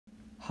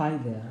Hi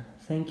there,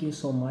 thank you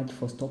so much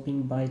for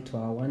stopping by to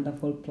our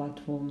wonderful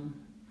platform.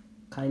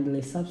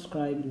 Kindly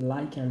subscribe,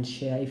 like and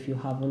share if you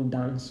haven't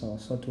done so.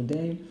 So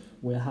today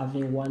we're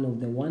having one of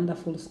the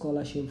wonderful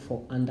scholarships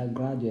for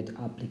undergraduate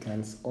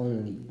applicants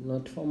only,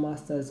 not for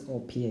masters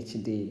or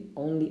PhD,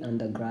 only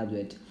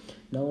undergraduate,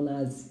 known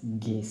as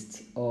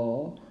GIST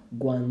or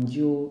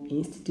Guangzhou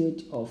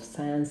Institute of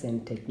Science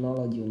and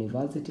Technology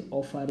University,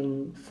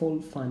 offering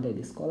full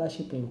funded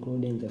scholarship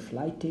including the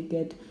flight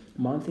ticket,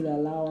 monthly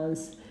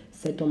allowance,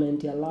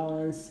 settlement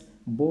allowance,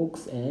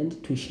 books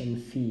and tuition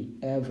fee,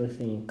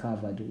 everything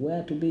covered.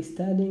 Where to be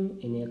studying?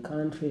 In a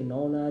country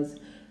known as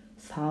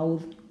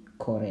South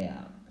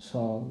Korea.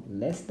 So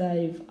let's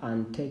dive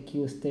and take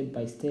you step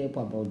by step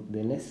about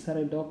the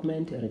necessary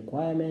document,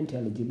 requirement,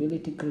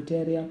 eligibility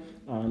criteria,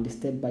 and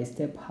step by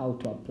step how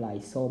to apply.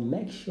 So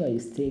make sure you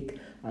stick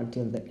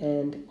until the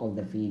end of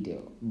the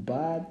video.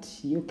 But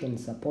you can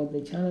support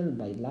the channel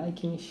by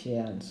liking,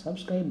 share and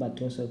subscribe,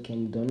 but also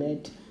can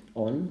donate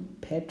on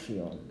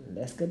Patreon.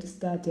 Let's get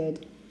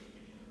started.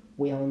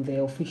 We are on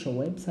the official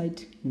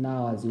website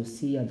now. As you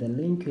see, the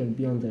link will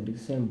be on the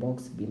description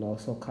box below,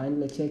 so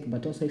kindly check.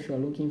 But also, if you are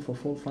looking for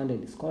full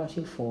funded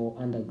scholarship for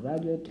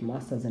undergraduate,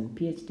 masters and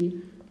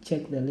PhD,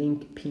 check the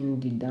link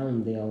pinned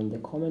down there on the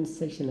comment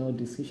section or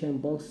description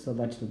box, so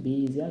that it will be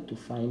easier to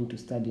find to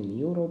study in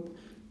Europe,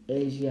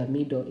 Asia,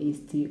 Middle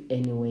East,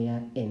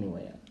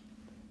 anywhere.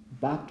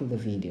 Back to the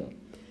video.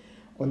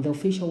 On the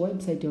official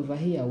website over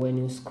here, when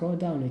you scroll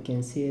down, you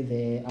can see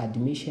the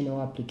admission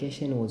or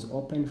application was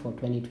open for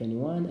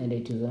 2021 and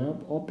it is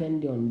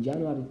opened on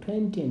January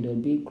 20 and will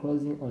be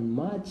closing on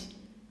March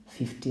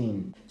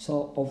 15.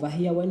 So over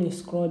here, when you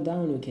scroll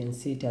down, you can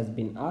see it has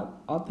been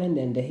opened,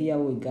 and here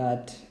we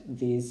got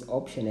this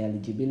option,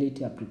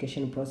 eligibility,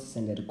 application process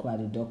and the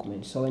required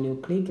documents. So when you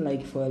click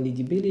like for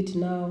eligibility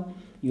now,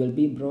 you will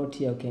be brought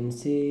here. You can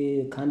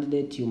see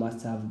candidate, you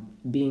must have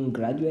been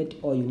graduate,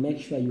 or you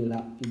make sure you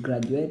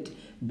graduate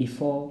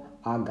before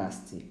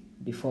August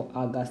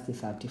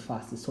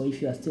 31st. So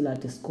if you are still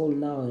at school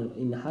now,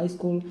 in high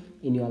school,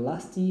 in your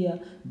last year,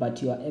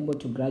 but you are able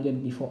to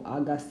graduate before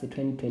August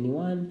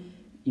 2021,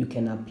 you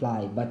can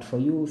apply. But for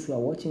you, if you are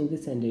watching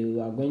this and you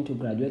are going to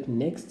graduate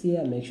next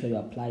year, make sure you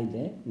apply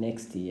the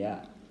next year.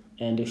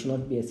 And you should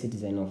not be a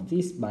citizen of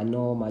this, but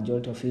no,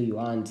 majority of you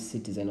aren't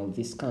citizen of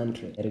this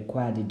country.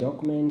 Required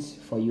documents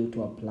for you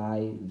to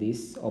apply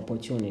this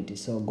opportunity.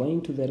 So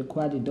going to the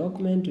required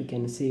document, you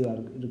can see you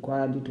are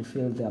required to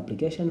fill the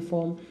application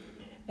form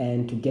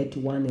and to get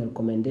one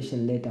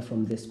recommendation letter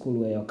from the school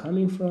where you're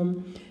coming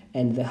from,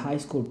 and the high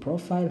school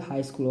profile,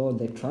 high school or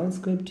the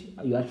transcript,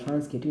 your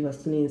transcript. If you are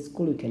still in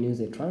school, you can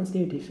use a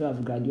transcript. If you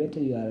have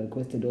graduated, you are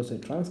requested also a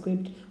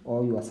transcript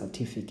or your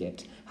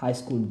certificate, high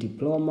school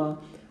diploma,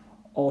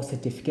 or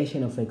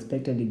certification of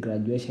expected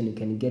graduation. You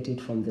can get it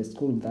from the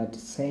school that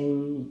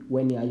saying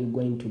when are you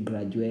going to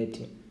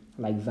graduate,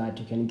 like that.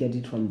 You can get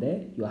it from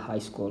your high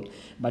school.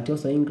 But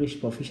also English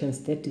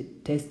proficiency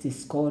test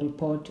score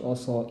report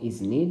also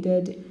is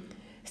needed.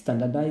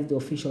 Standardized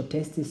official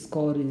test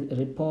score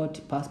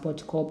report,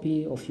 passport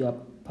copy of you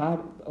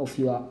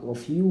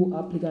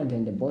applicant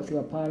and both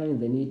your parents.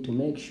 They need to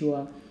make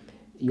sure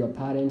your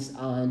parents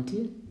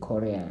aren't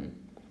Korean.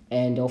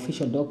 And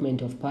official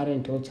document of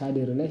parent or child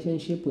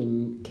relationship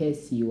in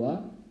case you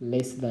are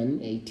less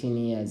than 18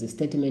 years. A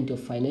statement of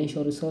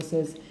financial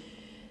resources.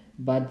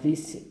 But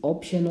this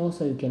option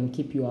also, you can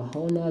keep your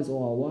honors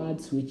or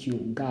awards which you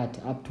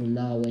got up to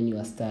now when you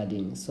are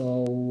studying.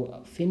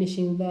 So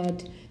finishing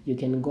that, you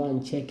can go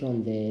and check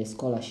on the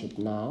scholarship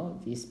now.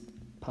 This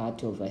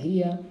part over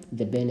here,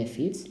 the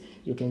benefits.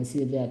 You can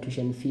see their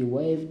tuition fee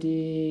waived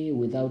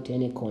without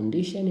any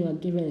condition. You are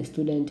given a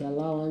student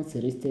allowance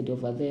listed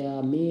over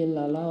there, meal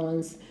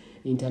allowance,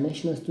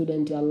 international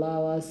student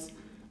allowance,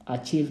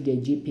 achieved a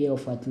GPA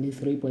of at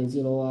least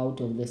 3.0 out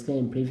of the scale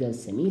in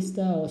previous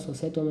semester, also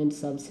settlement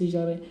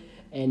subsidiary,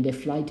 and a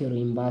flight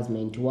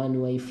reimbursement,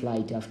 one-way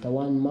flight after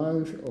 1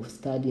 month of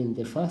study in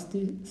the first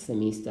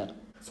semester.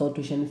 So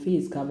tuition fee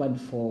is covered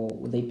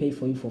they pay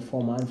for you for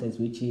 4 months,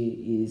 which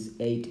is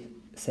 8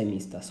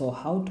 semester. So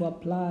how to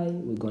apply,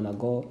 we're gonna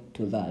go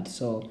to that.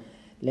 So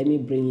let me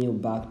bring you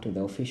back to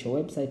the official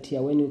website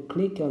here. When you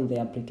click on the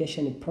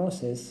application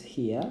process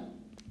here,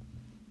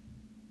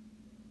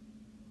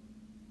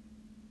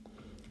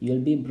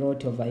 you'll be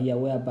brought over here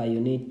whereby you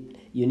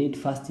need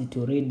first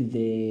to read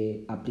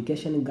the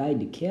application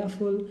guide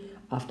careful.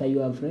 After you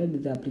have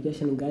read the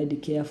application guide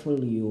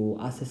careful, you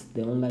access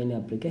the online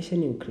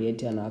application, you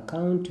create an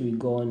account. We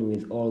go on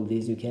with all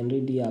this. You can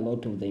read here a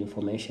lot of the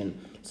information.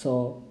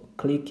 So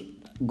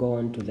go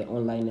on to the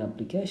online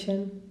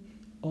application,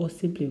 or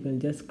simply you can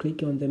just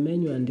click on the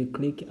menu and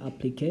click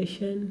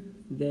application.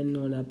 Then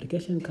on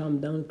application, come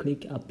down,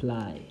 click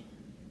apply.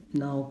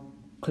 Now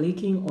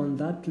clicking on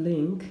that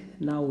link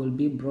now will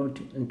be brought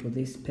into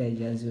this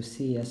page as you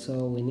see here.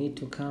 So we need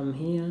to come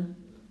here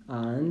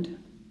and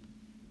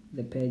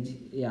the page.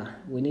 Yeah,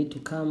 we need to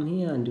come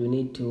here and we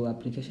need to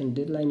application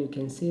deadline. You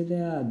can see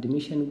there,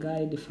 admission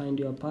guide, find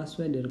your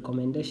password, the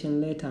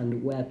recommendation letter,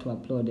 and where to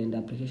upload, and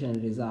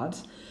application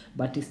results.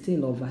 But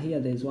still over here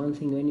there's one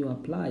thing: when you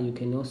apply, you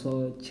can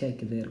also check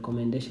the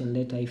recommendation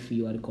letter if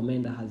your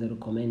recommender has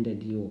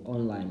recommended you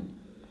online.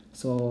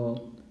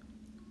 So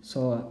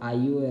are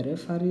you a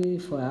referee?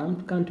 For an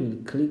applicant,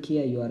 we'll click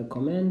here your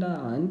recommender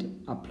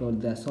and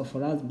upload there. So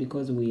for us,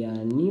 because we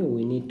are new,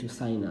 we need to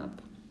sign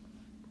up.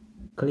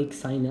 Click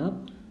sign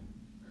up.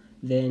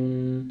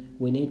 Then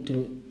we need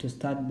to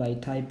start by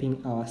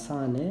typing our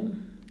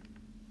surname,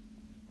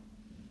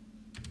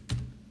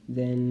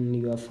 then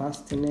your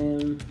first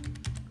name,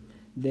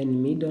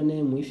 then middle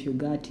name if you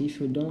got. If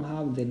you don't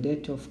have the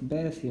date of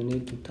birth, you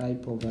need to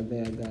type over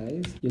there,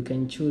 guys. You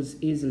can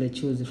easily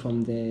choose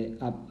from the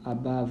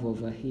above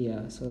over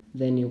here. So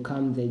then you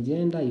come the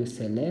gender, you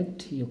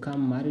select. You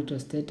come marital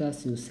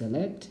status, you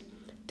select.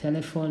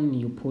 Telephone,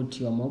 you put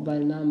your mobile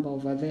number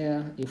over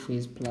there, if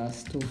it's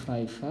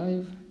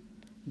 +255.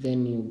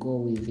 Then you go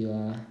with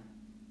your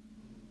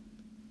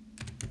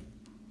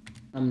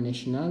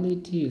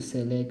nationality, you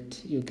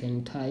select. You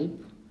can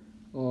type,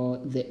 or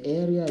the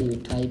area, you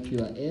type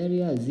your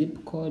area.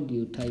 Zip code,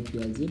 you type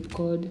your zip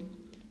code.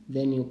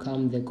 Then you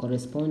come the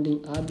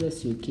corresponding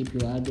address, you keep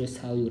your address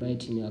how you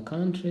write in your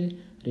country.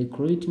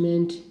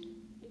 Recruitment,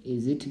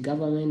 is it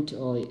government,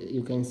 or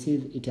you can see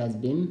it has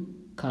been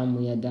come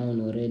here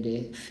down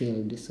already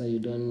filled, so you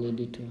don't need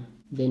it to.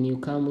 Then you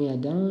come here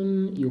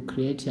down, you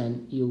create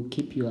and you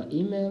keep your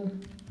email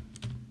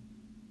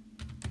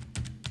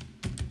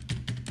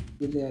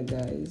there,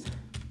 guys.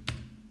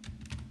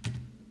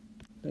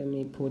 Let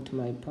me put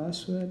my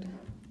password.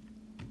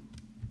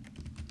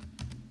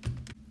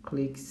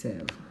 Click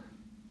save.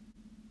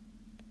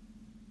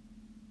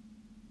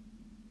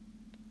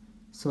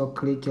 So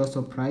click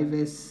also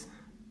privacy.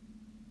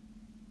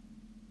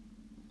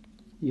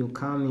 You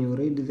come, you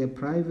read the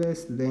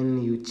privacy,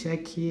 then you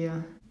check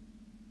here.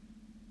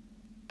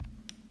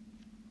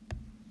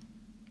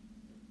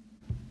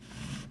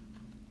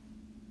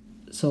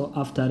 So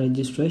after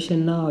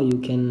registration, now you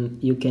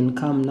can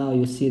come. Now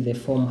you see the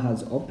form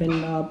has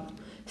opened up,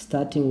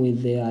 starting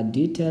with the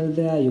detail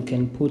there. You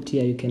can put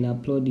here, you can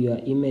upload your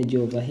image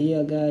over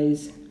here,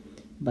 guys,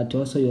 but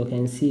also you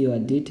can see your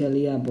detail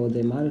here about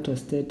the marital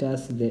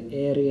status, the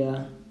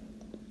area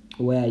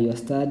where you're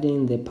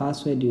studying, the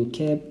password you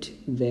kept,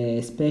 the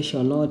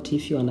special note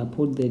if you want to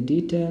put the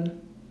detail.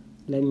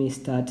 Let me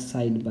start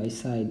side by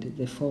side.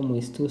 The form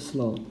is too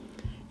slow.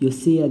 You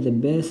see here the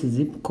base,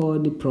 zip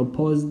code,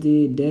 proposed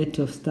date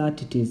of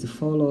start, it is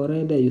full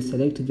already. You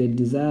select the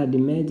desired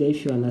major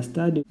if you want to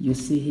study. You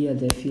see here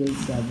the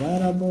fields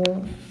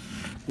available.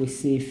 We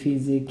see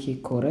physics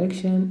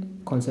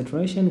correction,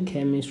 concentration,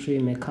 chemistry,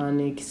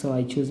 mechanics. So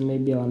I choose,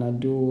 maybe I want to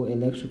do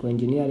electrical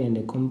engineering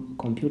and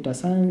computer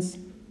science.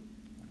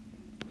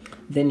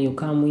 Then you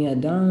come here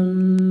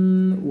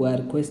down, we are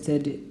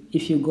requested,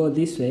 if you go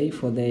this way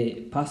for the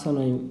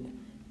personal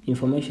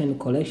information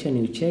collection,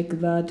 you check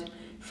that.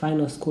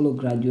 Final school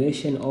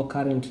graduation or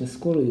current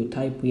school, you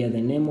type here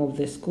the name of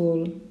the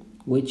school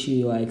which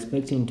you are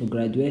expecting to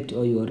graduate,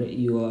 or you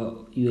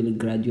will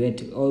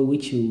graduate, or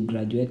which you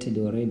graduated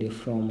already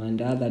from,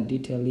 and other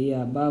detail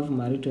here above.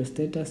 Marital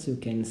status you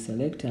can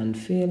select and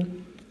fill.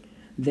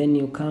 Then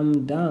you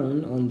come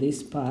down on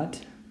this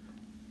part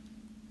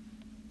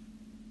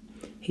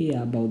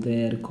here about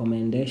the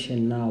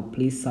recommendation. Now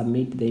please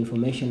submit the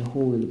information who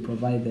will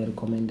provide the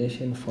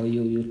recommendation for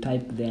you. You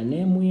type their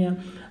name here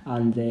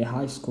and the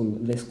high school,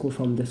 the school,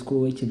 from the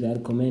school which they are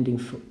recommending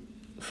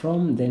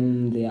from,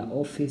 then their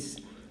office.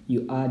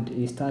 You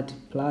start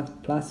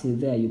plus is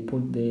there, you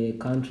put the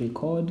country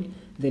code,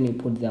 then you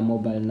put their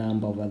mobile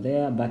number over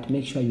there, but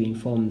make sure you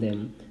inform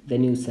them.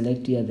 Then you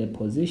select here the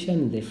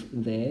position,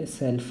 the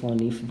cell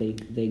phone if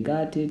they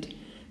got it.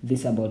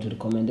 This about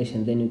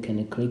recommendation, then you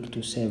can click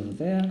to save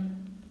there.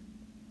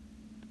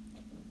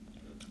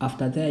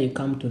 After there, you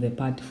come to the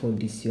part for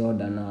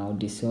disorder. Now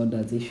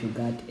disorders, if you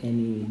got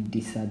any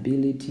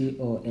disability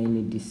or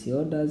any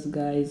disorders,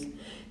 guys.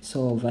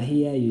 So over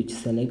here you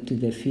select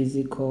the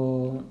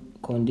physical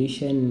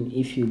condition.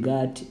 If you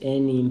got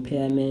any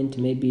impairment,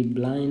 maybe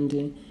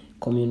blind,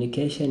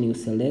 communication, you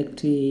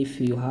select. If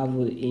you have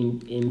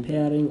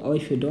impairing, or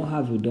if you don't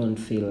have, you don't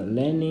feel.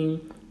 Learning,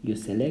 you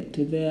select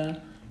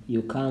there.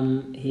 You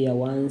come here.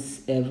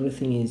 Once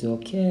everything is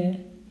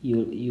okay,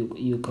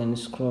 you can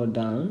scroll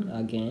down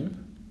again.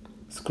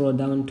 Scroll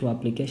down to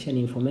application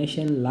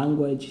information,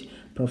 language,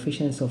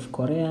 proficiency of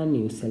Korean,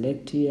 you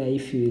select here.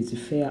 If you is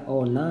fair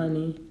or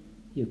nani,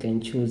 you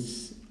can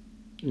choose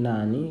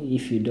nani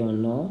if you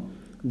don't know.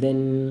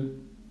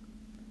 Then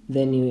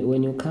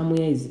when you come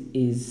here,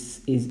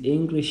 is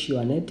English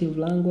your native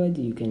language?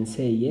 You can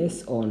say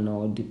yes or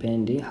no,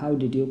 depending. How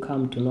did you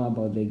come to know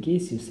about the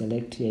GIS? You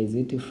select here. Is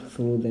it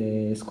through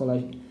the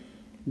scholarship,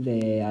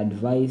 the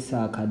advisor,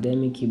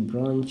 academic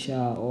branch,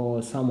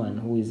 or someone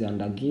who is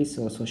under GIS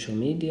or social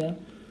media?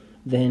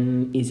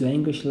 Then is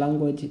English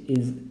language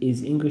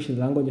the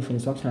language of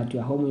instruction at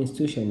your home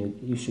institution?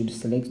 You should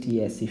select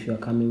yes if you are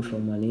coming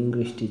from an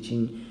English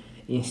teaching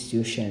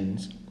institution.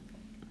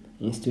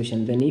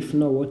 Then if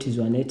no, what is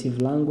your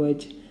native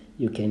language?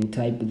 You can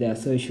type there.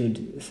 So you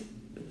should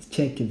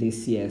check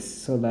this yes,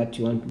 so that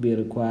you won't be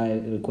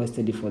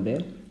requested for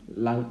the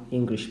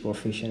English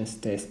proficiency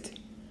test.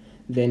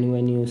 Then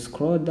when you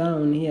scroll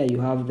down here,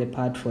 you have the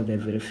part for the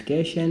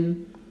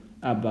verification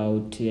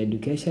about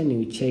education.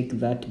 You check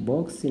that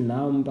box: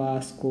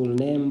 number, school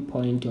name,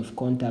 point of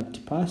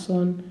contact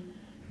person.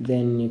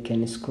 Then you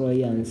can scroll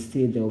here and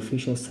see the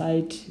official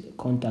site,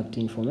 contact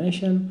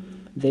information.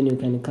 Then you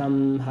can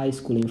come, high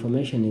school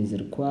information is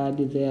required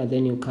there.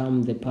 Then you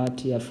come the part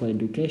here for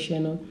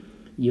educational.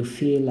 You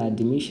fill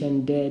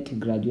admission date,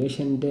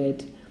 graduation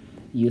date.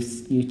 You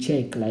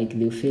check, like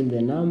you fill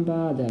the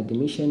number, the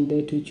admission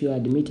date which you are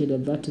admitted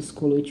at that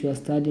school which you are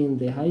studying,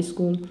 the high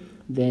school.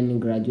 Then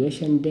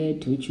graduation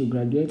date which you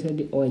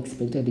graduated or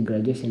expected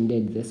graduation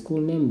date, the school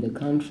name, the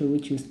country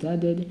which you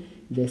studied,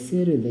 the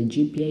city, the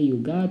GPA you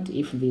got.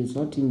 If it is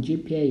not in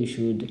GPA, you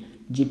should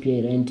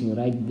GPA rating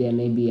right there,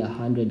 maybe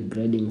 100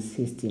 grading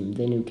system.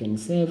 Then you can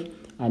save,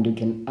 and you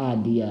can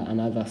add here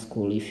another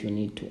school if you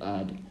need to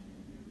add.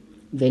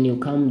 Then you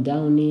come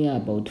down here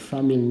about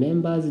family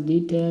members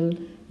detail.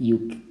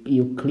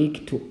 You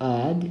click to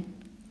add.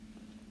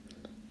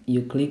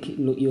 You click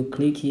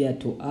here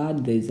to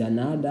add. There's an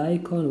add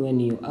icon. When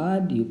you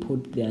add, you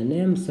put their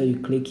name. So you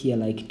click here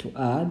like to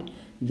add.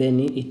 Then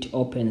it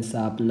opens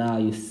up. Now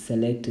you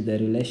select the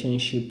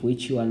relationship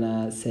which you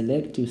wanna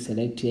select. You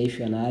select here if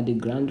you wanna add a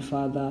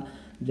grandfather.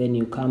 Then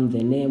you come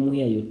the name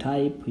here, you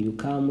type. You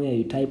come here,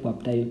 you type.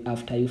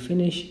 After you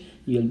finish,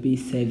 you'll be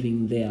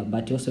saving there,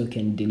 but you also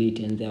can delete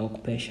in the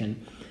occupation.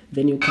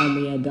 Then you come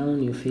here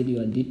down, you fill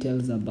your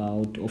details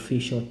about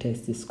official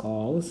test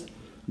scores.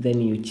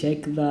 Then you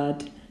check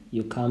that.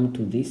 You come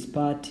to this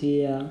part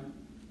here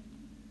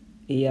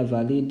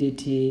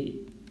validity.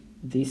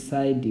 This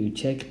side you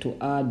check to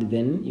add,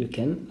 then you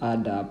can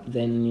add up.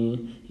 Then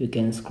you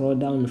can scroll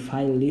down,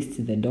 file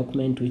list the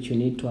document which you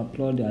need to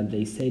upload, as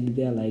they said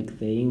there, like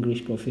the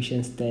English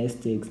proficiency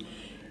test,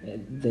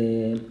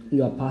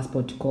 your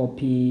passport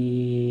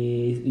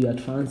copy, your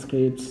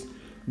transcripts.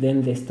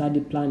 Then the study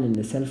plan and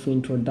the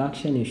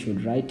self-introduction, you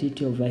should write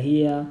it over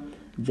here.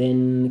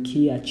 Then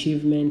key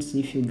achievements,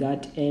 if you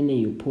got any,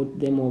 you put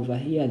them over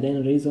here.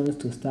 Then reasons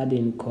to study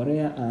in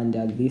Korea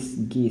under this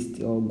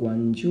GIST or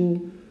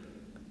Gwangju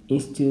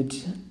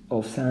Institute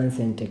of Science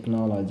and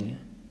Technology.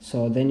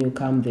 So then you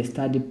come the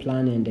study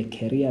plan and the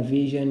career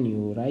vision,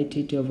 you write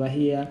it over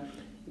here.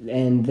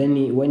 And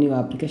then when your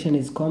application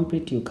is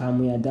complete, you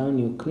come here down,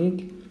 you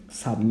click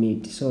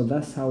submit. So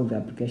that's how the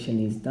application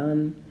is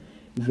done.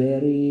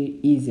 Very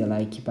easy,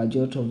 like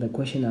majority of the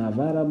questions are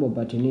available,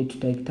 but you need to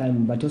take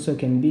time. But also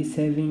can be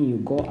saving, you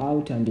go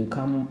out and you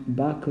come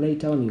back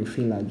later on, you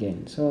fill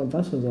again. So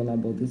that was all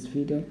about this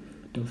video.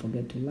 Don't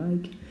forget to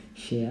like,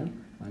 share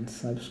and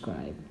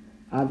subscribe.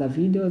 Other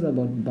videos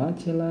about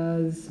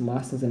bachelor's,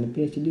 master's and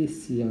PhD,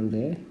 see on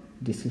the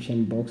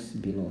description box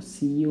below.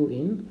 See you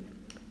in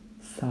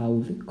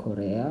South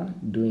Korea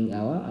doing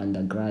our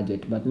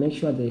undergraduate, but make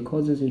sure the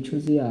courses you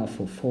choose here are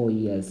for 4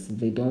 years.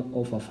 They don't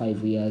offer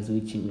 5 years,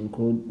 which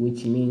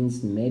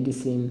means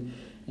medicine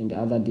and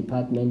other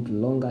department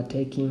longer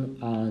taking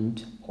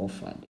and offered.